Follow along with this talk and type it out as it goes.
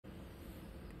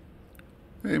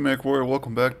Hey MechWarrior,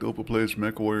 welcome back to Opal Plays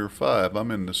MechWarrior 5. I'm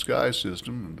in the Sky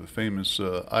system, the famous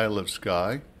Isle of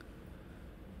Sky.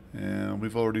 And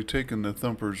we've already taken the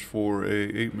Thumpers for a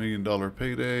 $8 million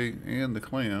payday and the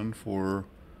clan for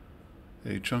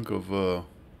a chunk of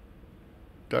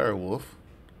direwolf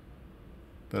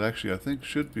that actually I think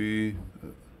should be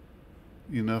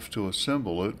enough to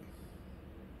assemble it.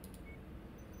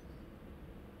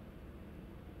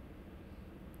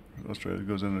 That's right, it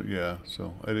goes in, yeah,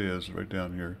 so it is right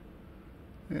down here.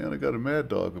 And I got a Mad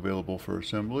Dog available for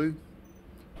assembly.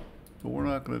 But we're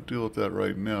not going to deal with that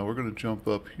right now. We're going to jump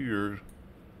up here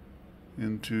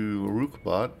into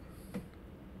Urukbot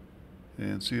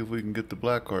and see if we can get the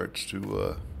Blackhearts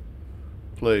to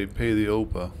pay the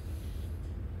OPA.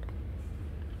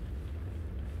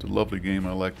 It's a lovely game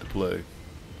I like to play.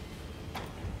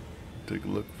 Take a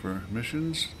look for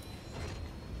missions.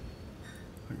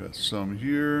 I got some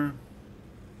here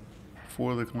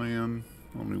for the clan.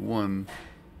 Only one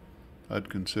I'd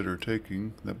consider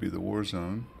taking. That'd be the war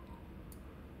zone.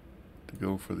 To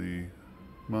go for the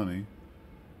money.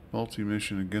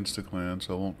 Multi-mission against the clan,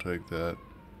 so I won't take that.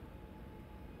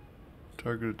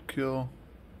 Targeted kill.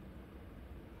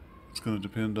 It's going to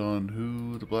depend on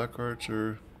who the Blackhearts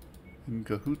are in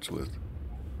cahoots with.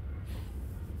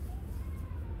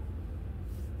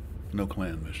 No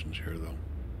clan missions here, though.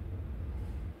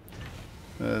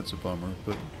 That's a bummer,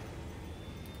 but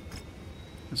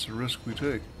it's a risk we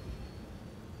take.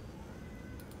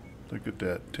 Look at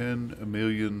that, 10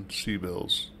 million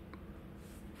seabells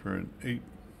for an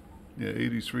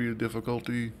 83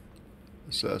 difficulty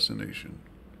assassination.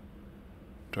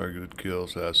 Targeted kill,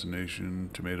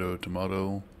 assassination, tomato.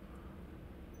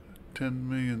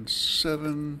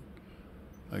 10,000,007.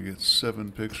 I get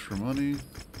 7 picks for money.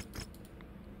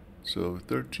 So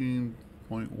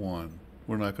 13.1.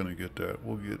 We're not going to get that.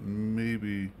 We'll get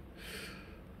maybe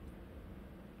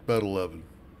about 11,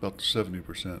 about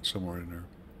 70%, somewhere in there.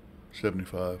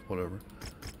 75, whatever.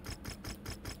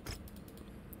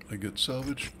 I get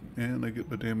salvage and I get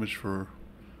my damage for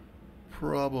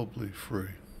probably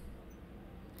free.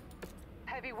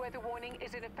 Heavy weather warning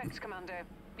is in effect, Commander.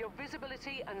 Your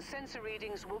visibility and sensor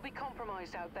readings will be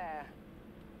compromised out there.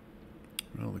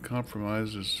 Well, the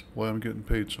compromise is why I'm getting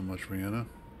paid so much, Rihanna.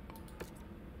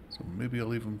 So maybe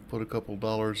I'll even put a couple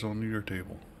dollars on your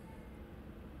table.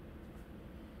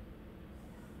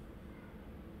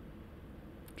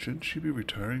 Shouldn't she be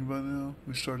retiring by now?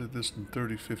 We started this in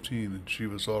 3015 and she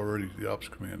was already the ops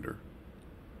commander.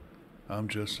 I'm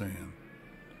just saying.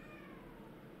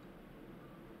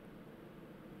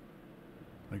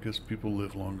 I guess people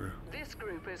live longer. This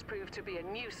group has proved to be a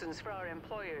nuisance for our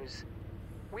employers.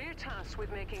 We're tasked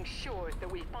with making sure that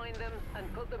we find them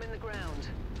and put them in the ground.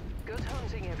 Good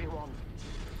hunting, everyone.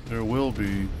 There will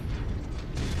be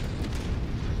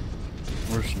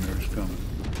mercenaries coming.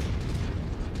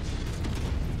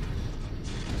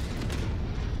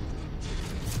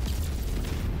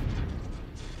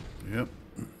 Yep.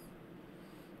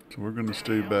 So we're going to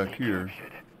stay back here.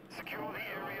 Secure the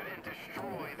area and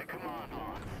destroy the command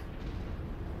pods.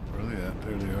 Where are they at?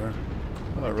 There they are.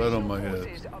 Oh, right on my head.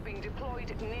 Forces are being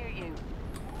deployed near you.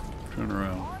 Turn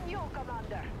around. On your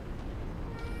commander.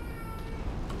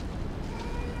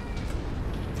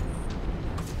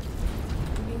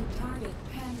 New target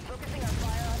pen. Focusing our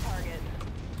fire on target.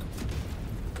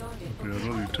 Target. Yeah, I'd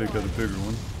rather you take out a bigger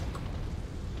one.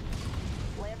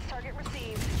 Lance target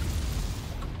received.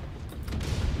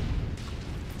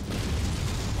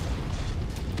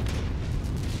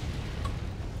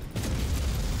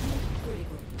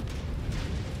 Critical.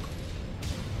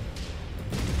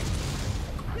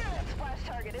 That splash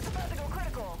target is about to go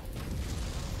critical.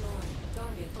 Lord,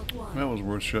 target acquired. That was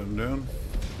worth shutting down.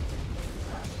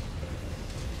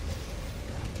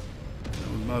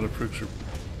 That was not a perfect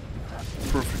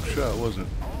shot, was it?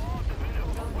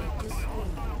 Target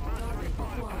destroyed. Target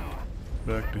acquired.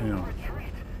 Back to him.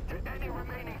 Retreat to any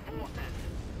remaining forces.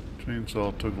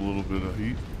 Chainsaw took a little bit of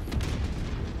heat.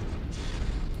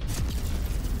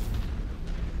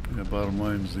 Yeah, bottom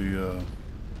line's the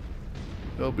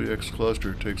LBX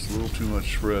cluster takes a little too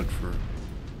much spread for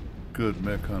good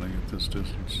mech hunting at this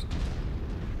distance.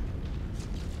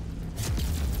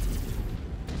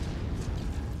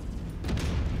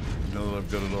 Now that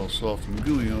I've got it all soft and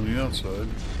gooey on the outside.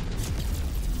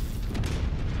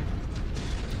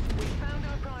 We found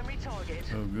our primary target.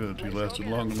 Oh good, he Let's go lasted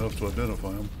get long him. enough to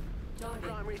identify him. Target.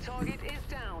 Primary target is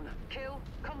down. Kill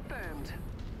confirmed.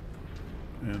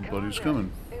 And Buddy's Commander,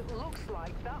 coming. It looks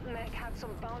like that mech had some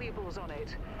valuables on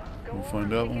it. Go We'll over find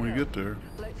and out pick when we it get up. there.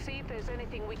 Let's see if there's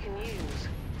anything we can use.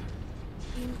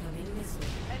 Incoming missile.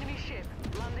 Enemy ship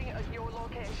landing at your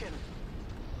location.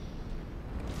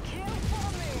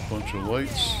 Bunch of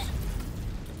lights.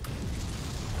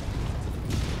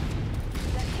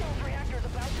 That kills reactor's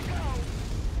about to go.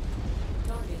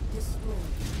 Target destroyed.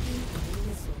 Incoming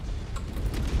missile.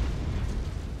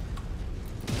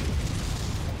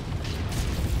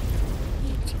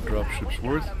 It's a dropship's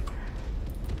worth.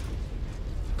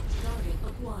 Target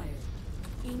acquired.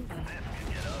 Incoming.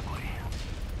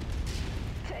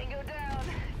 Tango down.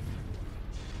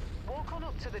 Walk on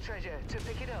up to the treasure to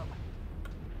pick it up.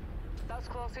 That's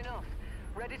close enough.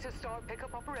 Ready to start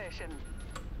pickup operation.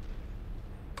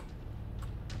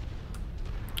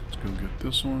 Let's go get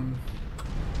this one.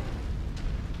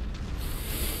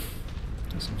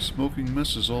 Got some smoking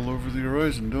messes all over the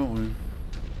horizon, don't we?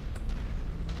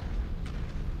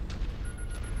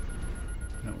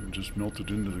 That one just melted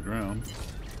into the ground.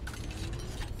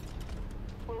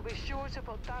 We'll be sure to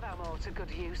put that ammo to good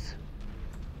use.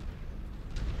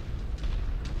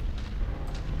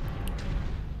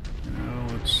 Now,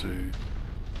 let's see.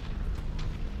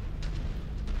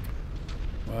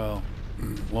 Wow.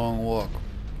 Long walk.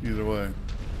 Either way.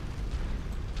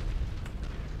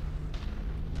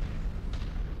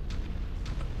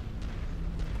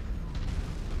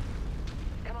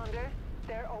 Commander,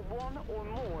 there are one or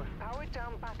more powered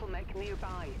down battlemech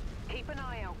nearby. Keep an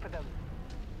eye out for them.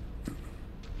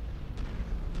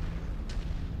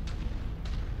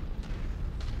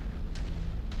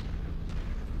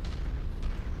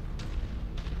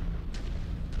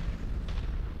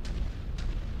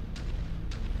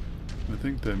 I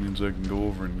think that means I can go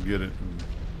over and get it, and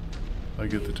I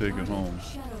get to take it home.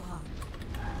 Shadowhawk.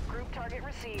 Group target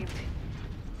received.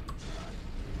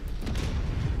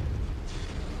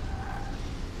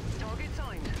 Target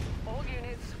signed. All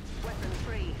units, weapons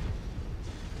free.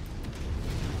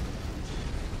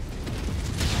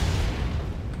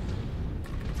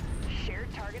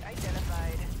 Shared target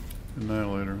identified.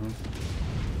 Annihilator, huh?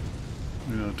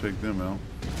 Yeah, I'll take them out.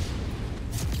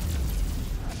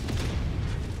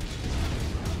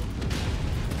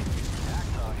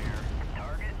 Hacksaw here.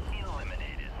 Target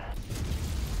eliminated.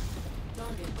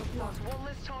 Target acquired. That's one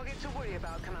less target to worry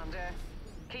about, Commander.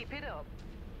 Keep it up.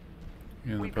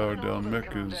 And the We've powered got all of down them, mech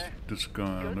is Commander. just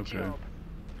gone. Good Okay. job.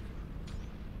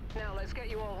 Now let's get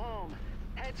you all home.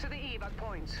 Head to the evac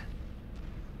point.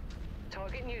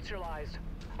 Target neutralized.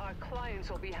 Our clients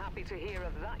will be happy to hear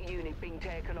of that unit being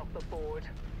taken off the board.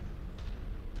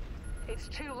 It's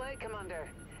too late, Commander.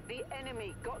 The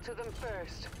enemy got to them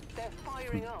first. They're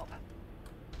firing up.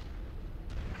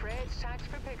 Freight's tagged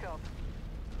for pickup.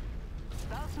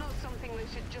 That's not something that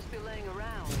should just be laying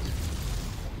around.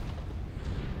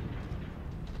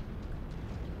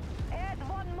 Add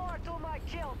one more to my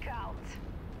kill count.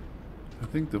 I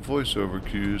think the voiceover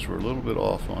cues were a little bit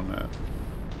off on that.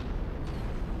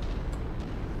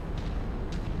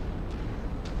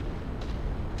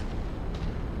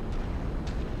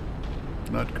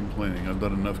 Not complaining. I've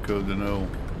done enough code to know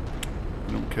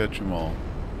I don't catch them all.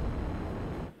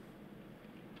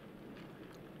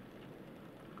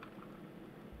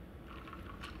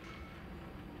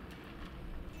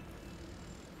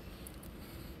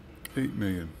 $8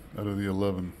 million out of the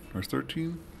 11 or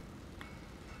 13.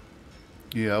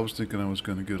 Yeah, I was thinking I was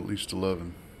going to get at least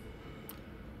 11.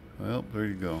 Well, there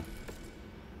you go.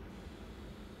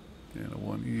 And a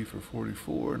 1E for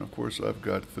 44, and of course I've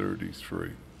got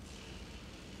 33.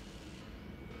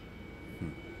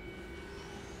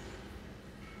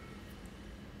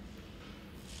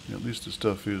 At least the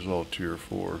stuff is all tier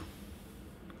 4.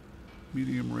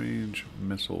 Medium range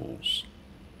missiles.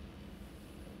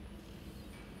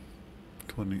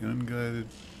 20 unguided.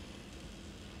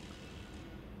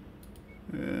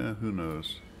 Yeah, who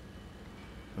knows.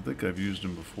 I think I've used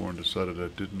them before and decided I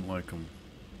didn't like them.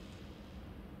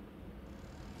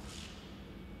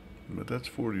 But that's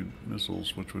 40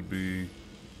 missiles, which would be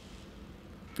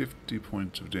 50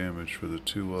 points of damage for the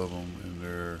 2 of them, and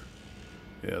they're,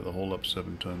 yeah, they'll hold up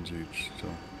 7 tons each, so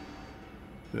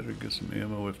better get some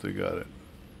ammo if they got it.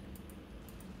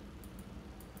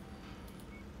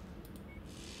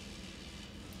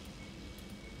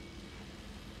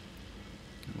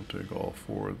 We'll take all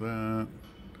 4 of that.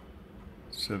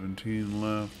 17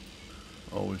 left.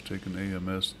 Always take an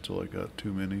AMS until I got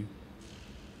too many.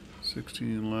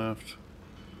 16 left.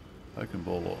 I can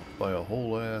buy a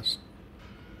whole ass.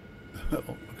 Oh,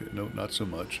 okay, no, not so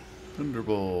much.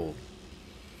 Thunderbolt.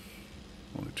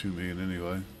 Only 2 million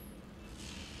anyway.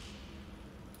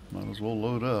 Might as well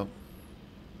load up.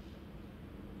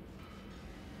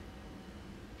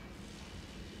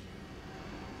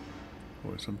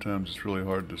 Boy, sometimes it's really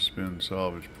hard to spend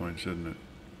salvage points, isn't it?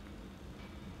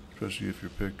 Especially if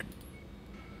you're picking.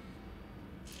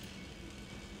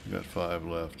 We got 5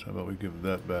 left. How about we give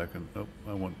that back and oh,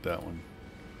 I want that one.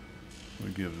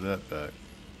 We give that back.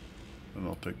 And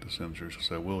I'll take the sensors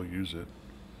because I will use it.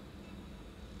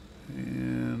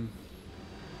 And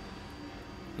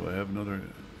do I have another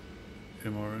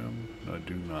MRM? No, I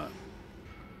do not.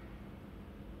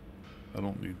 I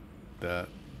don't need that.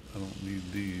 I don't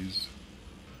need these.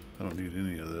 I don't need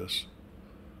any of this.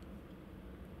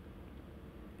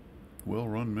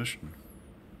 Well-run mission.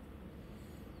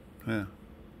 Yeah.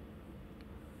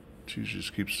 She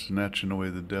just keeps snatching away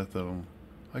the death of them.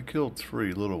 I killed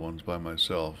 3 little ones by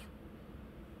myself.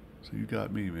 So you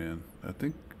got me, man. I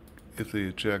think if they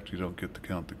eject, you don't get to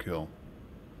count the kill.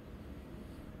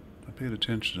 I paid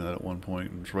attention to that at one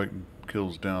point and was writing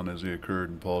kills down as they occurred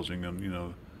and pausing and, you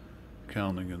know,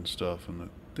 counting and stuff. And I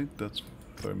think that's,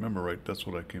 if I remember right, that's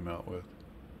what I came out with.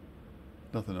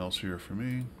 Nothing else here for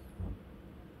me.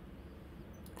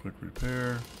 Quick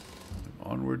repair.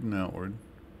 Onward and outward.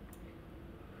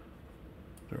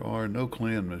 There are no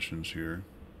clan missions here.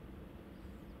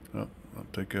 Oh, I'll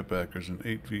take that back. There's an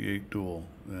 8v8 duel,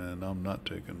 and I'm not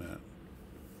taking that.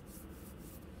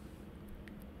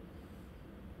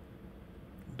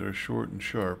 They're short and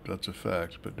sharp, that's a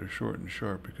fact, but they're short and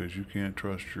sharp because you can't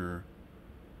trust your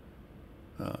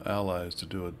allies to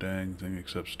do a dang thing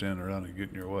except stand around and get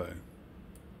in your way.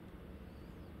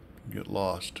 Get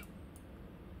lost.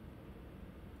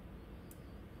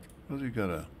 Well, you got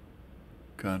a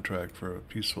contract for a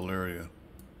peaceful area.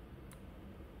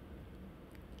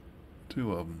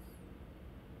 2 of them.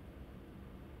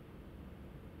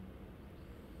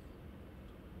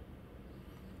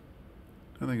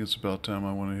 I think it's about time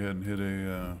I went ahead and hit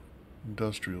a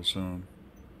industrial zone.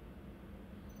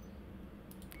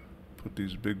 Put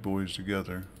these big boys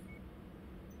together.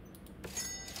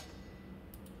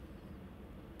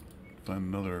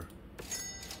 Find another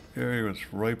area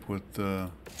that's ripe with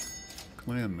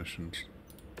clan missions.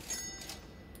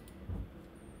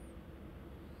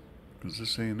 Because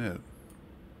this ain't it.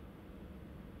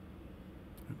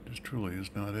 This truly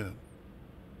is not it.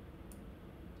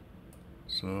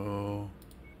 So,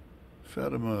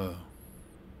 Fatima.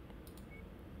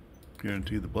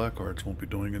 Guarantee the Blackhearts won't be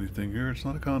doing anything here. It's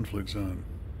not a conflict zone.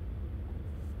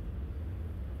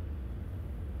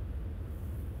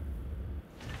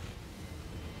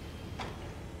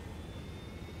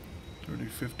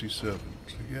 .3057. So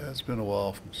yeah, it's been a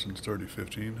while since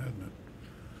 3015, hasn't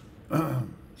it?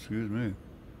 Excuse me.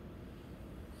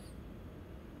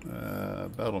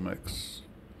 Battlemechs.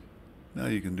 Now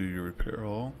you can do your repair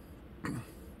haul.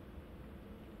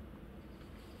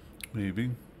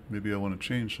 Maybe I want to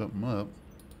change something up.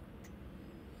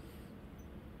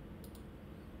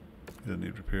 Doesn't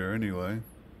need repair anyway.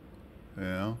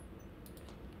 Yeah.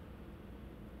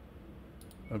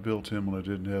 I built him when I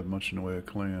didn't have much in the way of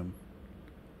clan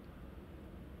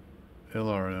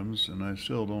LRMs, and I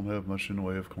still don't have much in the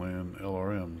way of clan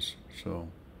LRMs, so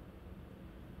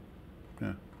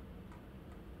yeah.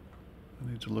 I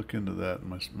need to look into that.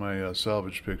 My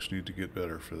salvage picks need to get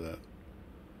better for that.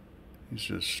 He's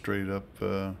just straight up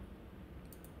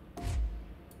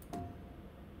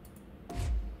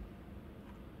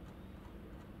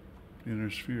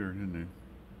inner sphere, isn't he?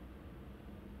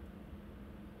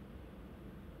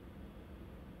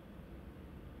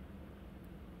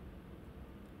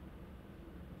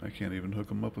 I can't even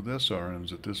hook him up with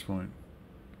SRMs at this point.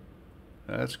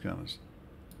 That's kind of...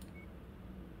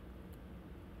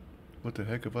 What the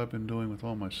heck have I been doing with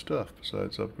all my stuff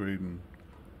besides upgrading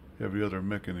every other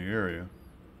mech in the area?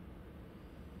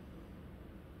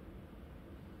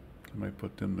 I might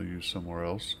put them to use somewhere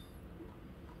else.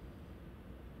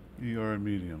 ER and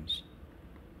mediums.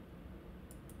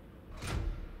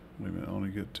 Wait a minute, I only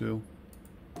get 2?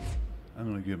 I'm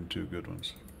going to give them 2 good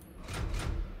ones.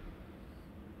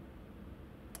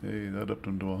 Hey, that upped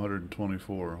them to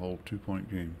 124, a whole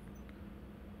 2-point gain.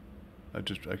 I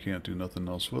can't do nothing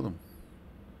else with them.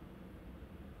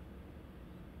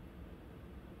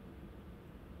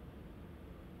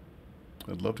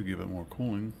 I'd love to give it more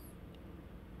cooling.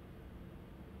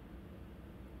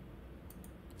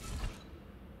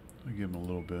 I give them a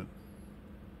little bit.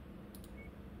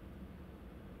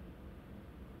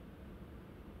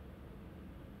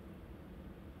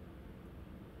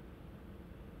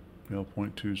 Yeah,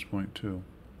 0.2 is 0.2.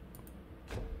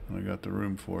 And I got the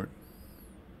room for it.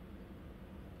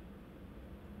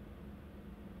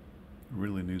 It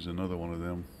really needs another one of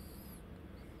them.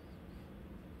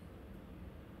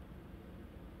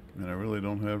 And I really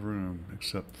don't have room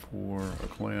except for a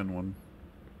clan one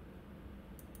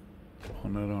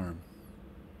on that arm.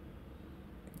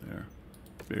 There.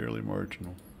 Barely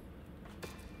marginal.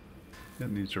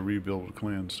 It needs to rebuild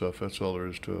clan stuff, that's all there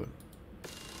is to it.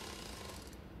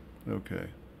 Okay.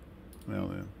 Now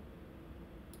then.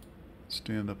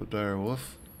 Stand up a dire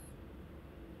wolf.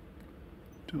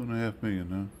 2.5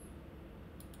 million,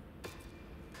 huh?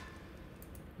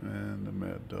 And a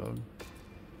mad dog.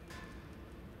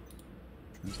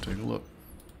 Let's take a look.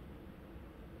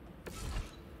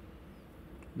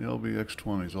 The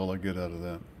LBX-20 is all I get out of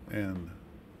that. And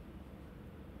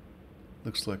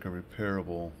looks like a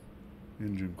repairable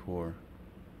engine core.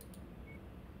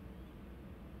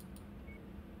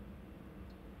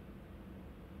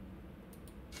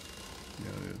 Yeah,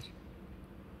 it is.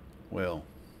 Well.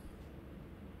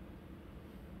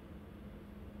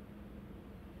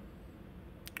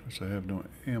 Of course, I have no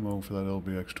ammo for that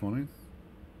LBX-20.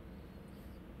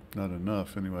 Not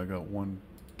enough. Anyway, I got 1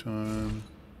 ton.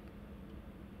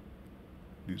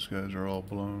 These guys are all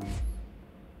blown.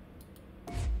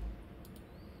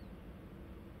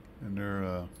 And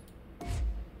they're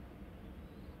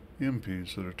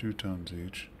MPs that are 2 tons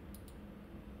each.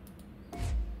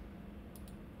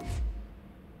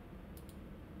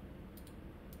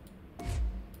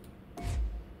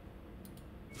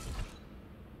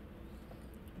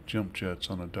 Jump jets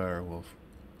on a direwolf.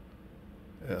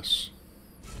 S.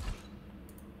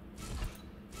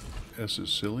 S is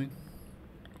silly?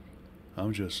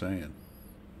 I'm just saying.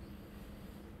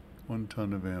 1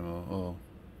 ton of ammo. Oh,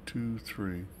 2,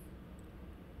 3.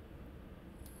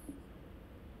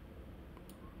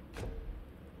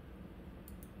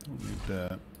 Don't need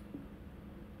that.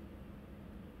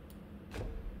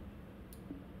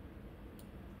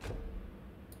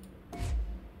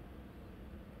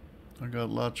 I got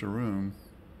lots of room,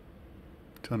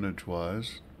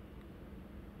 tonnage-wise.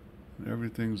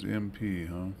 Everything's MP,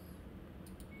 huh?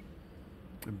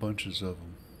 Bunches of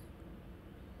them.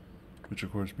 Which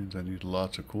of course means I need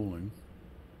lots of cooling.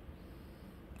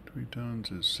 3 tons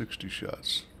is 60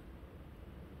 shots.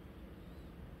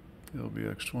 The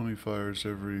LBX-20 fires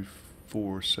every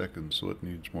 4 seconds, so it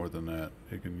needs more than that.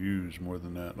 It can use more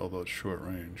than that, although it's short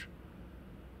range.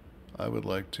 I would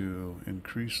like to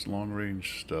increase long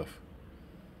range stuff.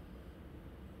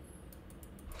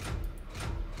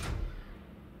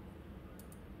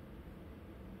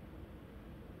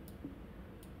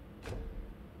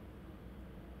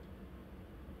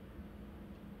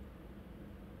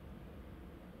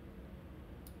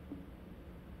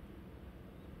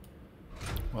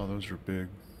 Wow, those are big.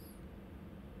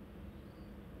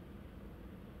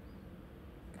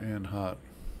 And hot.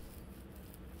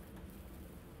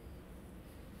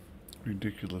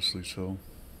 Ridiculously so.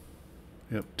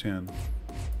 Yep, 10.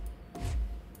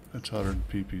 That's hotter than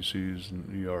PPCs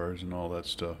and ERs and all that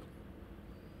stuff.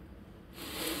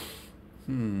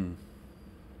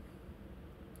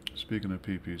 Speaking of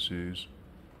PPCs,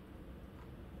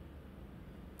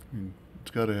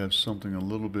 it's got to have something a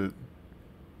little bit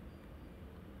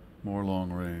more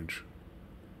long range.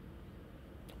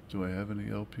 Do I have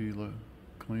any LP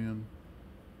clan?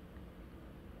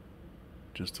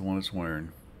 Just the one it's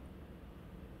wearing.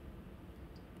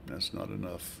 That's not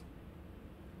enough.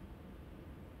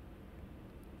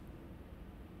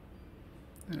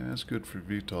 Yeah, that's good for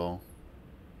VTOL.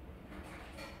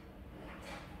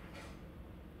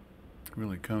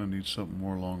 Really kind of need something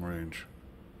more long range.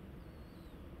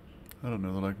 I don't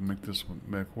know that I can make this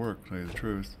mech work, to tell you the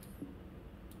truth.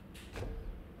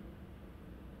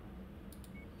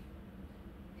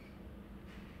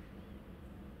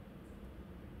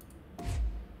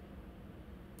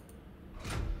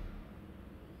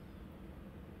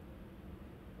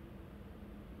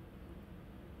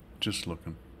 Just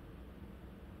looking.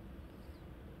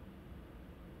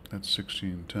 That's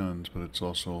 16 tons, but it's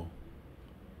also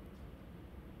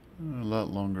a lot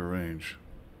longer range.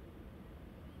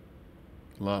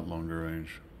 A lot longer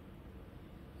range.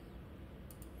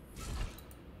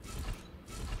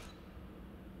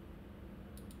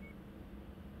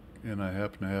 And I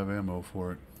happen to have ammo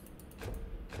for it.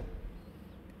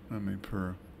 I mean,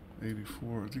 per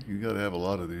 84. I think you gotta have a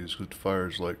lot of these because it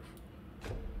fires like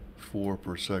 4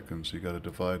 per second, so you got to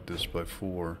divide this by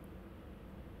 4.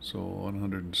 So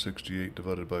 168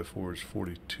 divided by 4 is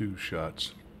 42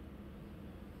 shots.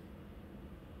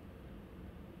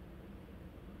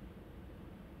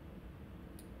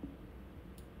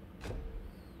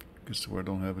 Guess where I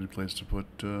don't have any place to put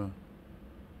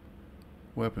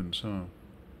weapons, huh?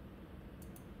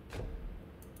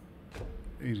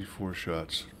 84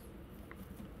 shots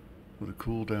with a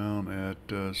cooldown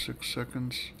at 6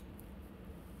 seconds.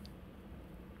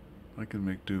 I can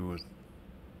make do with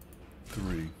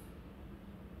 3.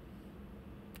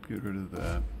 Get rid of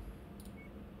that.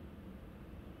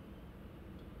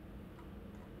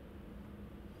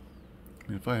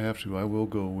 If I have to, I will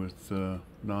go with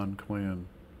non-clan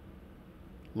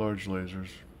Large lasers.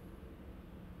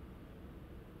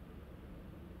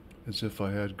 As if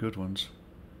I had good ones.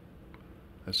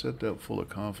 I said that full of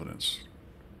confidence.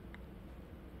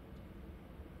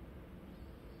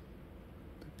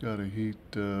 Got a heat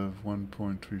of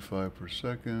 1.35 per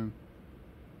second.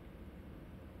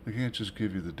 They can't just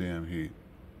give you the damn heat.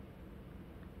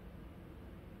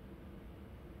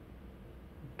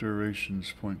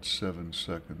 Duration's 0.7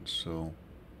 seconds, so...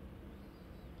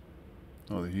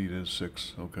 Oh, the heat is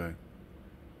 6, okay.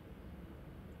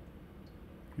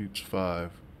 Heat's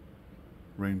 5.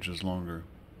 Range is longer.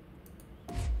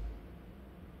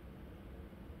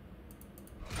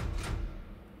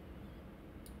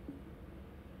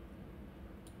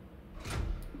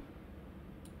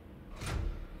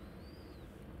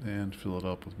 And fill it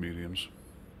up with mediums.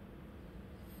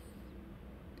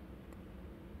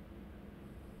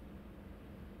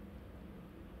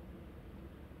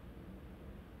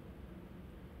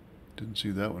 Didn't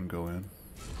see that one go in.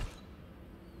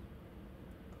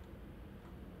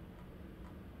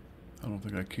 I don't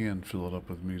think I can fill it up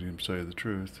with medium, to say the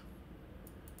truth.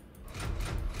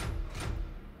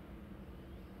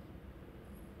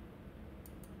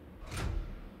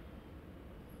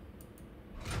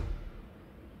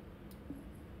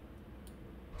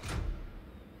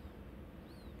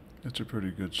 It's a pretty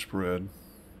good spread.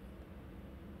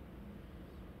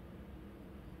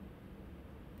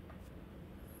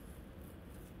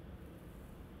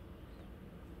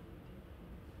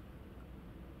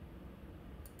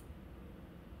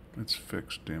 It's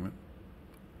fixed, damn it.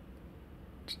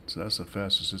 So that's the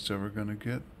fastest it's ever gonna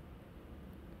get.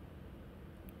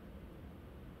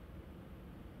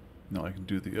 Now I can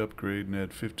do the upgrade and add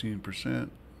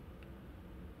 15%,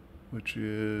 which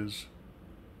is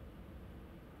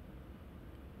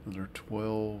another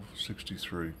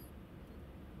 1263.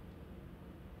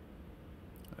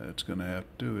 That's gonna have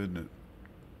to do, isn't it?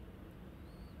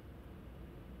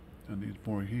 I need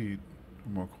more heat,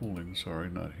 or more cooling, sorry,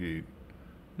 not heat.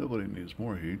 Nobody needs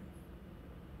more heat.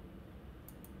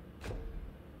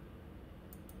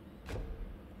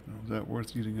 Now, is that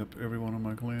worth eating up everyone on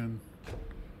my clan?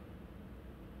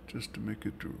 Just to make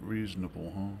it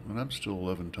reasonable, huh? And I'm still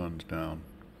 11 tons down.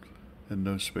 And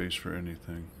no space for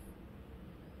anything.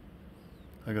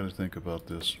 I gotta think about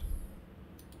this.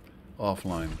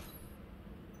 Offline.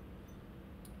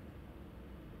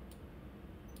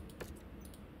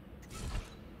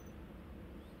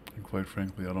 And quite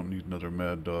frankly, I don't need another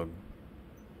mad dog.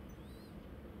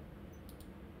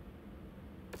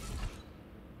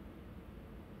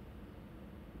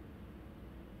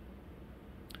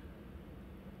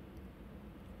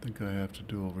 I think I have to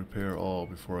do a repair all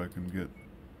before I can get...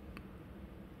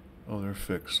 Oh, they're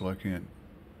fixed, so I can't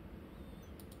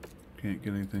get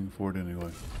anything for it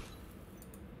anyway.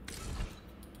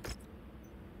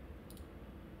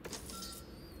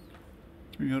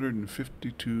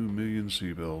 $352 million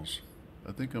seabells.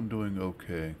 I think I'm doing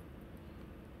okay.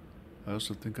 I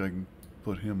also think I can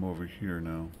put him over here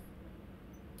now.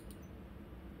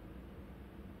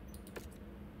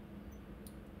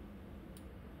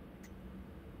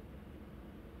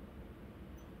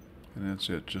 And that's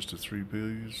it, just the 3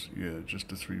 bays? Yeah, just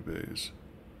the 3 bays.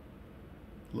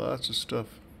 Lots of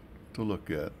stuff to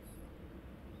look at.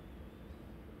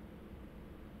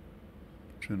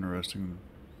 It's interesting.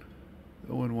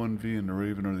 The O-1V and the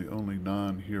Raven are the only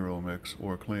non-hero mechs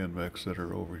or clan mechs that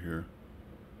are over here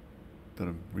that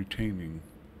I'm retaining.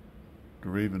 The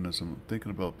Raven is, I'm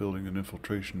thinking about building an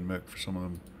infiltration mech for some of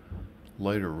them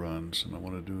lighter runs, and I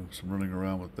want to do some running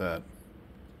around with that.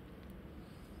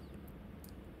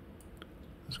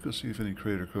 Let's go see if any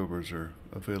Crater Cobras are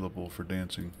available for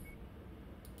dancing.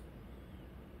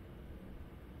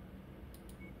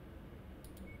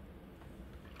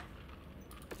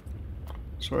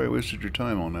 Sorry I wasted your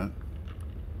time on that.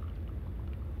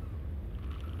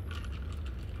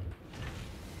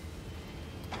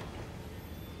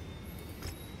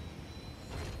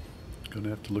 Gonna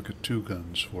have to look at 2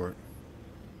 guns for it.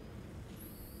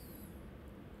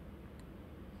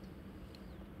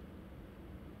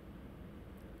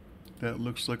 That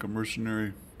looks like a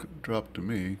mercenary drop to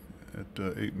me at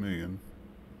 8 million.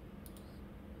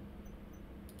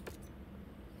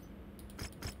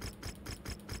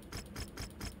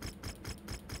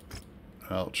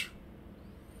 Ouch.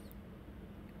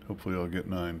 Hopefully I'll get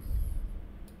 9.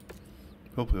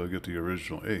 Hopefully I'll get the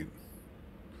original 8.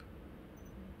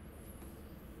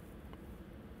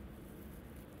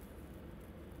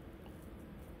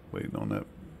 Waiting on that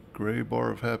gray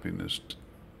bar of happiness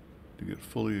to get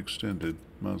fully extended.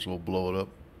 Might as well blow it up.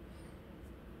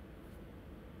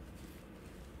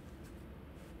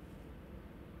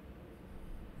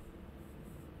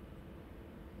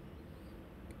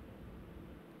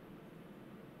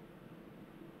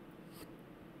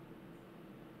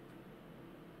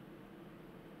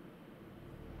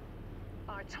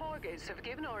 Our targets have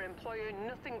given our employer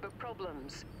nothing but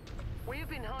problems. We have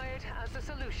been hired as the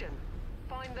solution.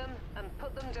 Find them and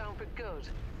put them down for good.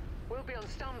 We'll be on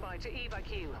standby to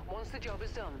evac you once the job is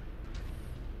done.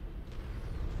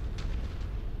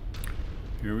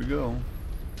 Here we go.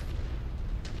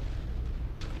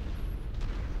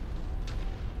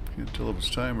 Can't tell if it's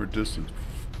time or distance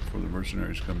before the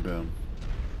mercenaries come down.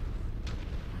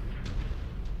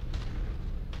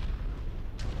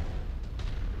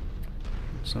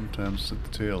 Sometimes it's at the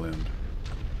tail end.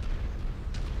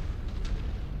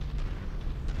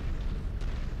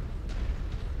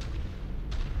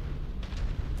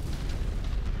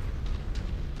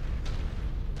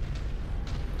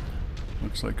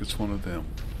 Looks like it's one of them.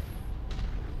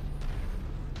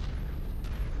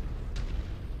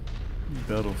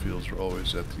 Battlefields are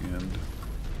always at the end.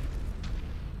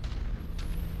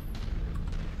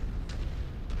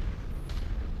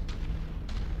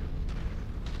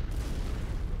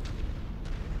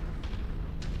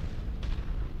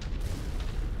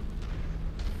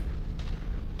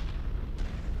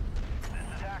 This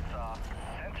is Hacksaw.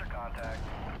 Sensor contact.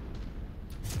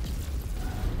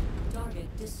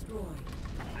 Target destroyed.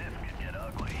 This could get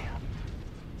ugly.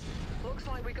 Looks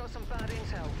like we got some bad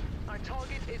intel. Our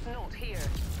target is not here.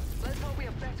 Let's hope we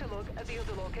have better look at the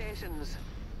other locations.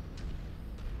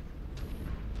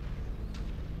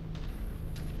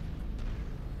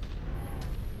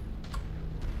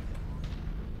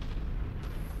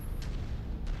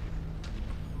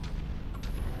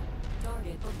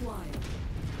 Target acquired.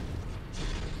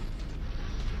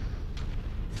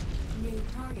 New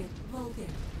target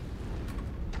Vulcan.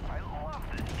 I love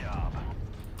this job.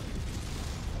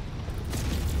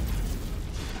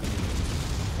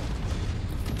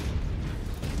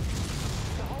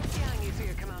 The whole gang is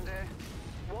here, Commander.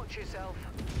 Watch yourself.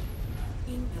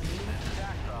 Incoming. This is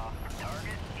Hacksaw.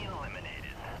 Target eliminated.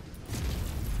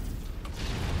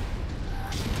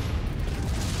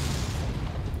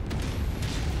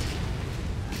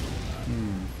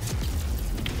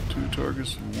 Two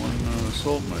targets and one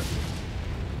assault knife.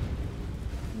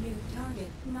 New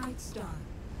target Night Star.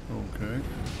 Okay.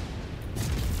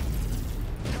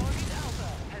 Target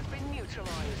Alpha has been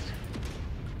neutralized.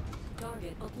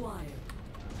 Target acquired.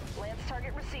 Lance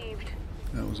target received.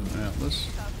 That was an Atlas.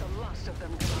 That's the last of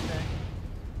them, Commander.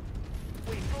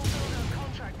 We fulfilled our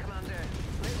contract, Commander.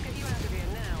 Let's get you out of here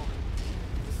now.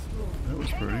 Destroyed. That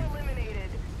was pretty.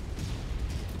 Eliminated.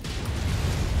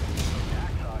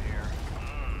 Hacksaw here.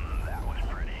 That was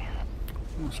pretty.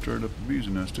 We started up a bee's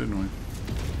nest, didn't we?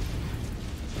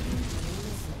 Incoming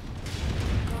missile.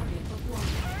 Target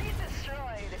acquired. Target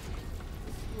destroyed.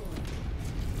 Destroyed.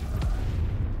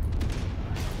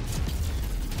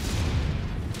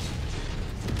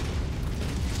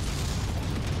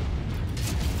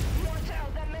 Watch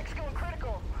out, that mech's going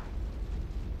critical.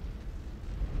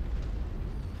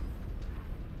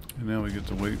 And now we get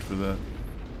to wait for that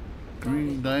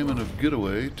green diamond of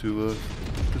getaway to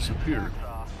disappear.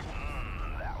 Hacksaw.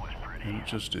 That was pretty. And it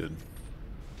just did.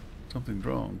 Something's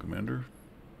wrong, Commander.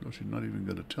 No, she's not even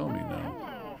going to tell me now.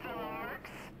 Hello, fellow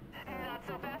mercs. Not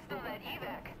so fast on that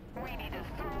evac. We need to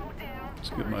throw down. Let's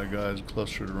get my guys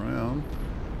clustered around.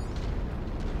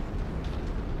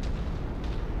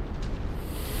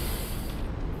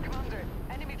 Commander,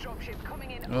 enemy dropship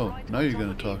coming in. Oh, right now on you're top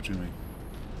going of to you. talk to me.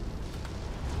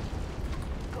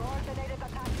 Coordinated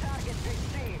attack target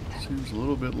received. Seems a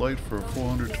little bit light for a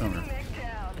 400 tonner. Mech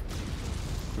down.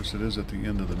 Of course, it is at the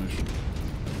end of the mission.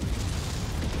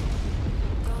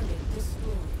 Target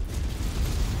destroyed.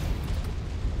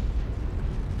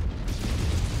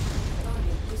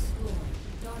 Target destroyed.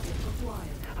 Target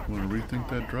acquired. Want to rethink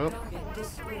that drop? Target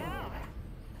destroyed.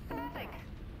 Nothing.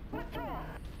 Withdraw.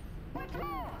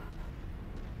 Withdraw.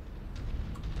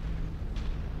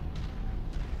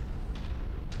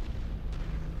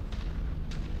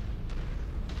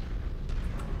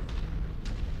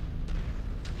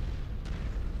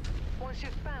 Once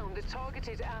you've found the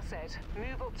targeted asset,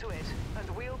 move up to it, and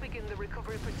we'll begin the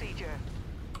recovery procedure.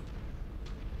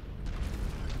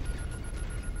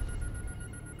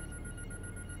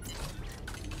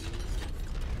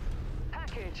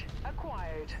 Package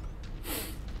acquired.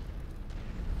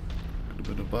 Could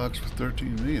have been a box with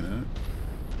 13 million in it.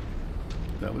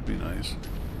 That would be nice.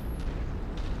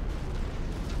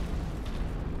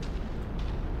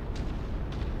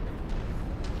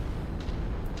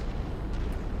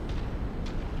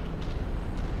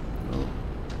 Well,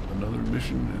 another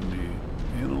mission in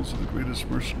the annals of the greatest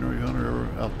mercenary hunter ever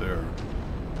out there.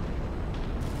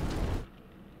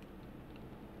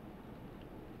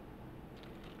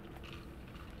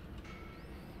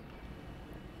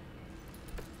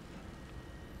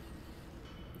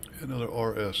 Another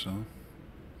RS, huh?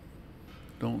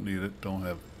 Don't need it. Don't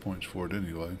have points for it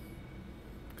anyway.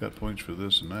 Got points for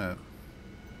this and that.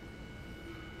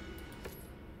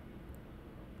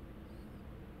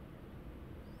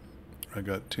 I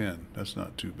got 10. That's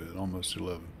not too bad. Almost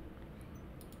 11.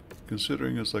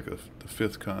 Considering it's like the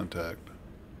 5th contact,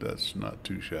 that's not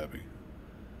too shabby.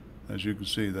 As you can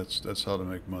see, that's how to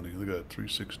make money. Look at that,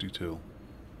 362.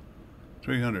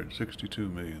 362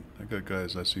 million. I got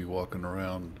guys I see walking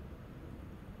around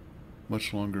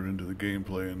much longer into the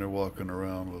gameplay, and they're walking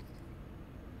around with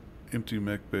empty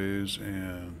mech bays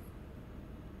and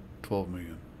 12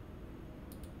 million.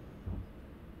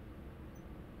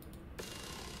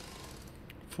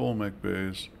 Full mech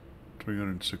bays,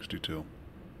 362.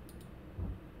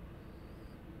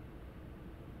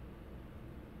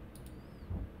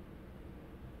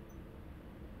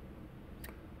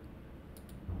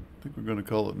 I think we're going to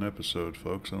call it an episode,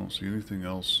 folks. I don't see anything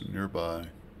else nearby.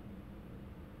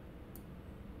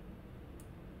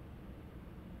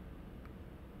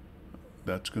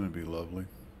 That's going to be lovely.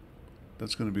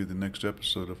 That's going to be the next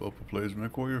episode of Opa Plays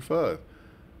MechWarrior 5.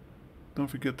 Don't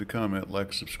forget to comment,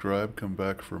 like, subscribe, come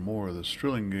back for more of the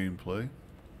thrilling gameplay,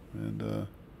 and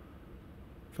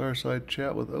fireside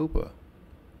chat with Opa.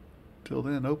 Till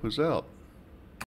then, Opa's out.